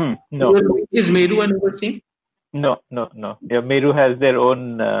 No. Is Meru and Uber same? No. Yeah, Meru has their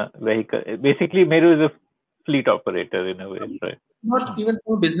own vehicle. Basically, Meru is a fleet operator in a way, right? Not even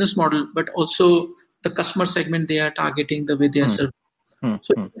for business model, but also the customer segment they are targeting, the way they are serving.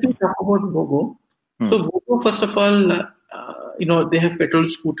 So if we talk about Vogo, so Vogo, first of all, they have petrol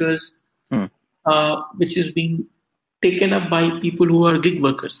scooters, which is being taken up by people who are gig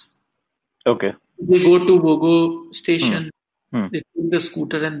workers. Okay. They go to Vogo station, they take the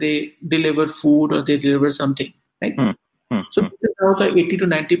scooter and they deliver food or they deliver something, right? So this is how the 80 to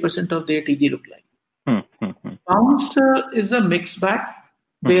 90% of their TG look like. Bounce is a mixed bag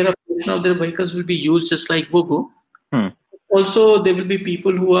where a portion of their vehicles will be used just like Vogo. Also, there will be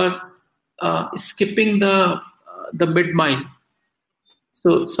people who are skipping the mid-mile.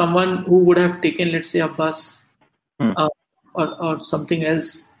 So someone who would have taken, let's say, a bus or something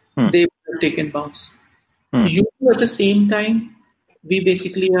else, they would have taken Bounce. You at the same time, we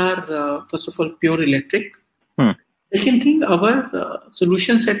basically are, first of all, pure electric. Second thing, our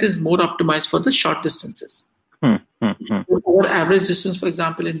solution set is more optimized for the short distances. Our average distance, for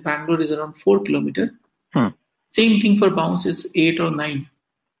example, in Bangalore is around 4 kilometers. Same thing for Bounce is 8 or 9.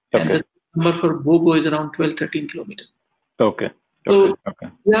 And the number for Vogo is around 12, 13 kilometers. Okay. So,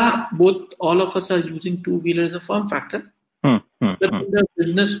 all of us are using two-wheeler as a form factor. But the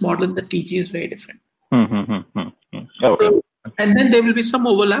business model in the TG is very different. So, and then there will be some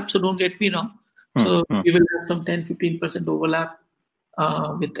overlap, so don't get me wrong. So we will have some 10-15% overlap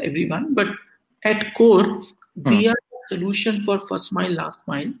with everyone. But at core, we are a solution for first mile, last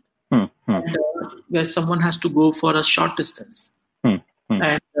mile, and, where someone has to go for a short distance.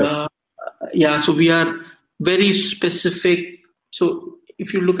 And so we are very specific. So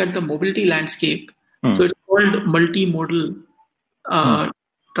if you look at the mobility landscape, so it's called multimodal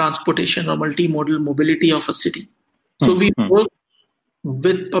transportation or multimodal mobility of a city. So we work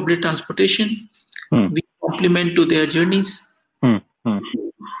with public transportation. We complement to their journeys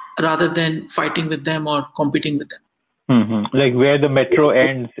rather than fighting with them or competing with them. Like where the metro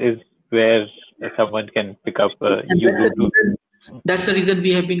ends is where someone can pick up. That's the reason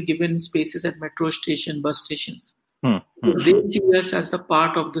we have been given spaces at metro station, bus stations. They see us as a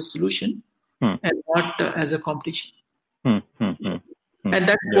part of the solution and not as a competition. And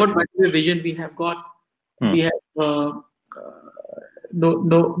that's what by the vision we have got. We have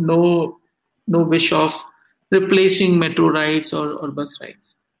no wish of replacing metro rides or bus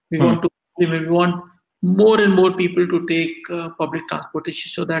rides. We want more and more people to take public transportation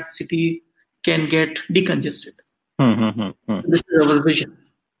so that city can get decongested. This is our vision.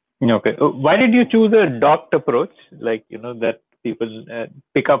 Okay. Why did you choose a docked approach? Like, that people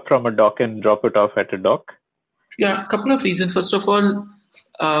pick up from a dock and drop it off at a dock? Yeah, a couple of reasons. First of all,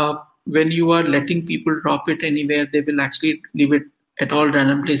 when you are letting people drop it anywhere, they will actually leave it at all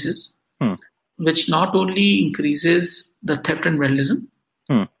random places, which not only increases the theft and vandalism,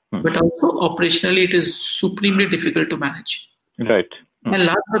 but also operationally it is supremely difficult to manage. Right. And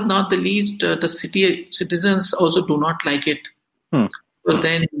last but not the least, the citizens also do not like it. Because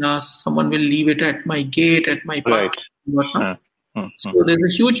then someone will leave it at my gate, at my park, and whatnot. So there's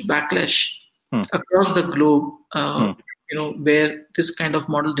a huge backlash across the globe, where this kind of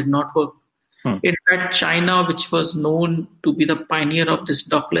model did not work. In fact, China, which was known to be the pioneer of this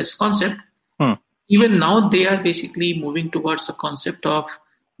dockless concept, even now they are basically moving towards the concept of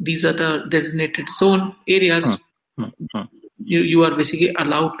these are the designated zone areas. You are basically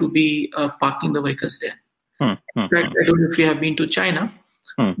allowed to be parking the vehicles there. In fact, I don't know if you have been to China,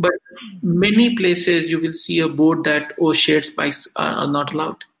 but many places you will see a board that shared bikes are not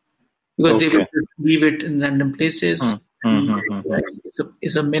allowed because they will leave it in random places.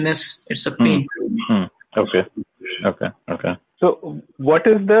 It's a menace. It's a pain. Okay. So, what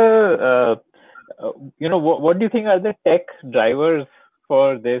is the what do you think are the tech drivers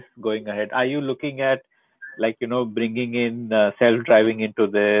for this going ahead? Are you looking at bringing in self-driving into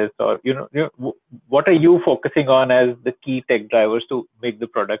this, or what are you focusing on as the key tech drivers to make the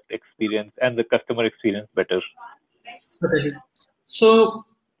product experience and the customer experience better? So,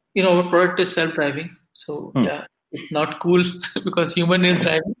 our product is self-driving. So, it's not cool because human is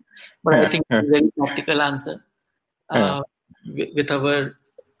driving, but I think it's a very practical answer with our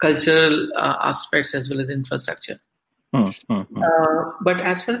cultural aspects as well as infrastructure. But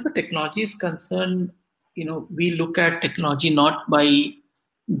as far as the technology is concerned, we look at technology not by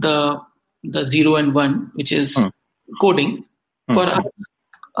the 0 and 1, which is coding. For us,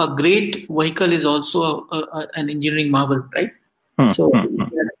 a great vehicle is also an engineering marvel, right? So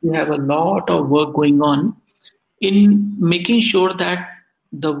we have a lot of work going on in making sure that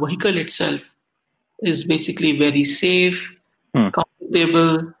the vehicle itself is basically very safe,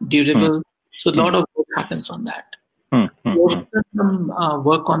 comfortable, durable. So a lot of work happens on that. We also done some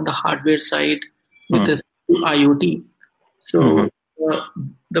work on the hardware side with respect to IoT. So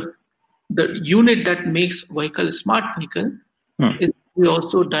the unit that makes vehicle a smart vehicle is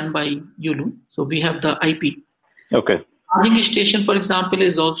also done by Yulu. So we have the IP. Okay. Charging station, for example,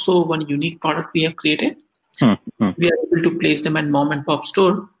 is also one unique product we have created. We are able to place them at mom and pop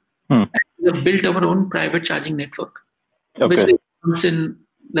store. And we have built our own private charging network, which comes in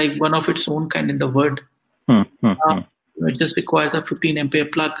like one of its own kind in the world. It just requires a 15 ampere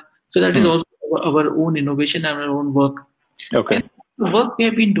plug. So that is also our own innovation and our own work. Okay. And the work we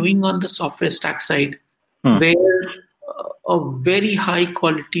have been doing on the software stack side, where a very high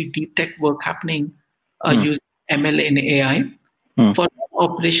quality deep tech work happening using ML and AI for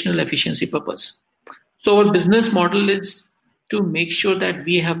operational efficiency purpose. So our business model is to make sure that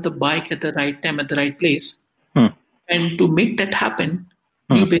we have the bike at the right time at the right place. And to make that happen,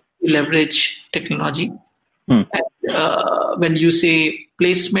 you basically leverage technology. And, when you say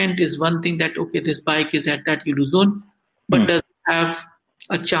placement is one thing that, okay, this bike is at that Yulu zone, but does it have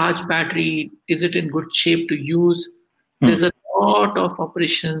a charge battery? Is it in good shape to use? There's a lot of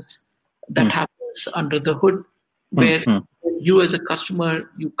operations that happens under the hood where you as a customer,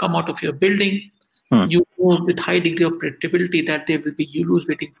 you come out of your building, you know with high degree of predictability that there will be Yulus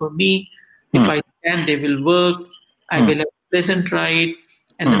waiting for me. If I can, they will work. I will have a pleasant ride,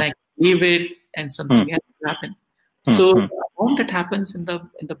 and then I can leave it, and something else will happen. So the amount that happens in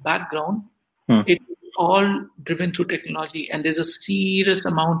the background, it is all driven through technology, and there's a serious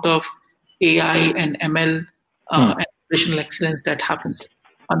amount of AI and ML and operational excellence that happens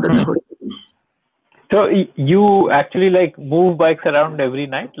under the hood. So you actually like move bikes around every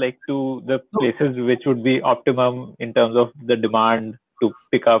night, like to the places which would be optimum in terms of the demand to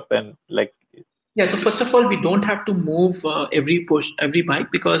pick up and like. Yeah. So first of all, we don't have to move every bike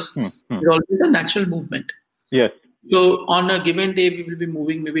because it's always a natural movement. Yes. So on a given day, we will be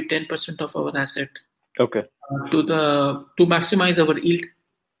moving maybe 10% of our asset. Okay. To maximize our yield.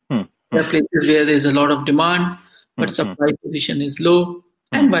 There are places where there's a lot of demand, but supply position is low,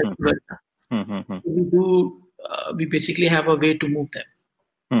 and vice versa. We basically have a way to move them.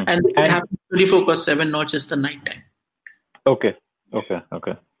 And it happens 24/7, not just the night time. Okay.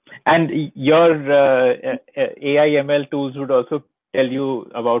 And your AI ML tools would also tell you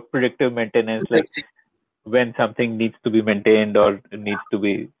about predictive maintenance, like when something needs to be maintained or needs to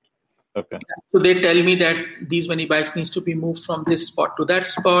be. Okay. So they tell me that these many bikes needs to be moved from this spot to that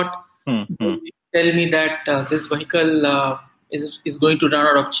spot. They tell me that this vehicle is going to run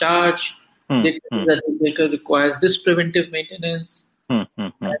out of charge. They tell me that the vehicle requires this preventive maintenance. And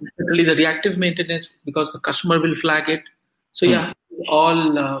certainly the reactive maintenance because the customer will flag it. So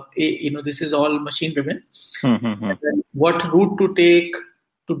all this is all machine driven. What route to take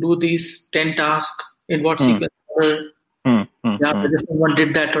to do these 10 tasks in what sequence order? Whether someone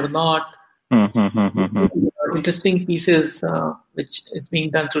did that or not. Interesting pieces which is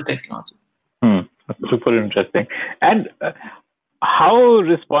being done through technology. Super interesting. And how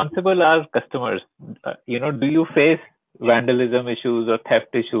responsible are customers? Do you face vandalism issues or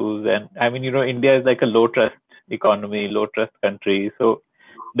theft issues? And I mean, India is like a low trust economy, low trust country. So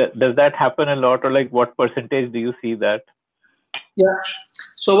does that happen a lot, or like what percentage do you see that? Yeah.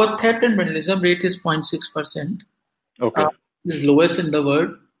 So our theft and vandalism rate is 0.6%. Okay. Is lowest in the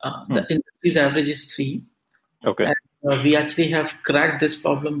world. The industry's average is 3. Okay. And, we actually have cracked this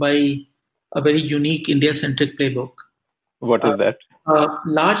problem by a very unique India-centric playbook. What is that? A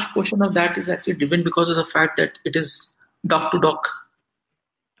large portion of that is actually driven because of the fact that it is dock to dock.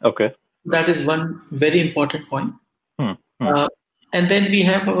 Okay. That is one very important point. And then we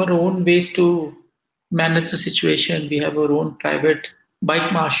have our own ways to manage the situation. We have our own private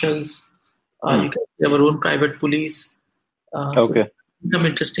bike marshals. You can have our own private police. Okay. So some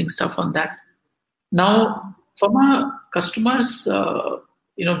interesting stuff on that. Now, from a customer's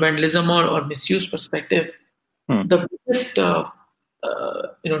vandalism or misuse perspective, the biggest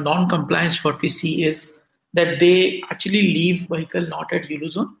non-compliance what we see is that they actually leave vehicle not at Yulu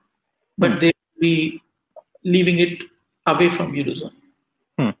zone, but they will be leaving it away from Yulu zone.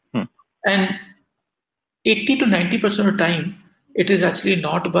 And 80 to 90% of the time, it is actually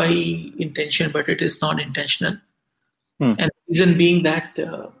not by intention, but it is non-intentional. And the reason being that,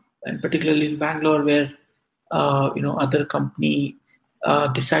 and particularly in Bangalore, where other company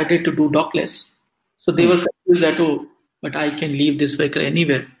decided to do dockless, so they were confused that but I can leave this vehicle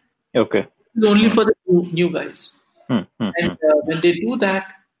anywhere. Okay. It's only for the new guys. And when they do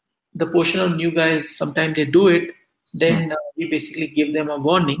that, the portion of new guys sometimes they do it. Then we basically give them a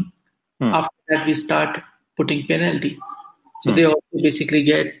warning. After that, we start putting penalty. So they also basically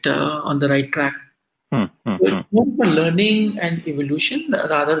get on the right track. So it's more for learning and evolution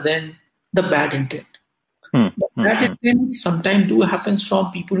rather than the bad intent. The bad intent sometimes happens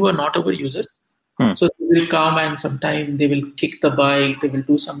from people who are not our users. So they will come and sometimes they will kick the bike, they will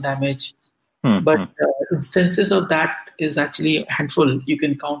do some damage. But instances of that is actually a handful. You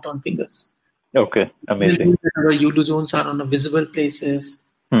can count on fingers. Okay, amazing. Our ULU zones are on a visible places.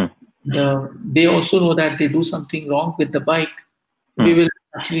 They also know that they do something wrong with the bike. We will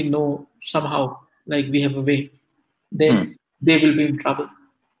actually know somehow, like we have a way. Then they will be in trouble.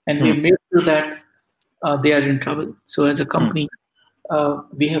 And we made sure that they are in trouble. So as a company,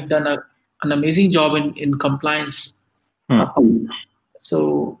 we have done an amazing job in compliance.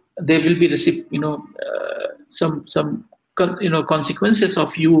 So there will be some consequences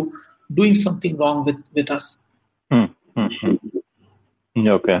of you doing something wrong with us.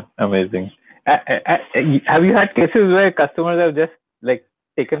 Okay, amazing. Have you had cases where customers have just like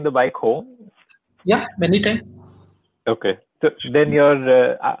taken the bike home? Yeah, many times. Okay, so then your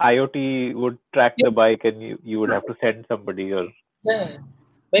IoT would track the bike, and you would have to send somebody, or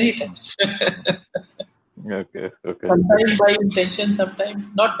many times. Okay. Sometimes by intention, sometimes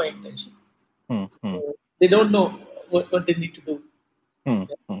not by intention. So they don't know what they need to do.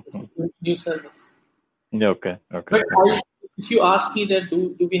 It's a new service. Okay. But if you ask me that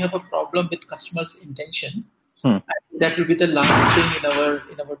do we have a problem with customers' intention, that will be the last thing in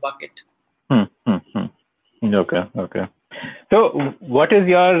our bucket. Okay. So, what is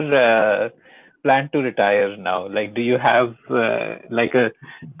your plan to retire now? Like, do you have like a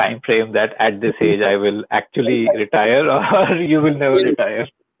time frame that at this age I will actually retire, or you will never retire?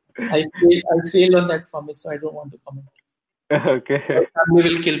 I fail on that promise, so I don't want to comment. Okay. My family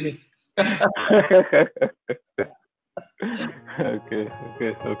will kill me. Okay.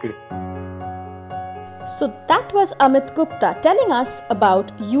 So that was Amit Gupta telling us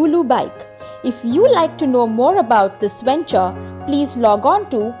about ULU Bike. If you like to know more about this venture, please log on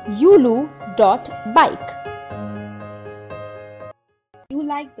to ulu.bike. If you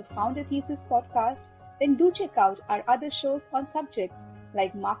like the Founder Thesis podcast, then do check out our other shows on subjects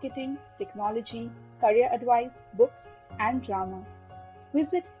like marketing, technology, career advice, books, and drama.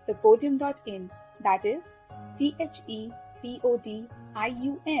 Visit thepodium.in, that is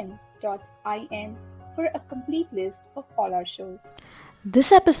thepodium.in for a complete list of all our shows.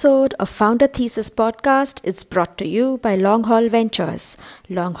 This episode of Founder Thesis podcast is brought to you by Long Haul Ventures.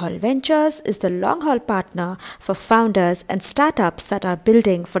 Long Haul Ventures is the long haul partner for founders and startups that are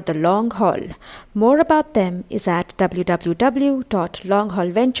building for the long haul. More about them is at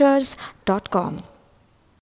www.longhaulventures.com.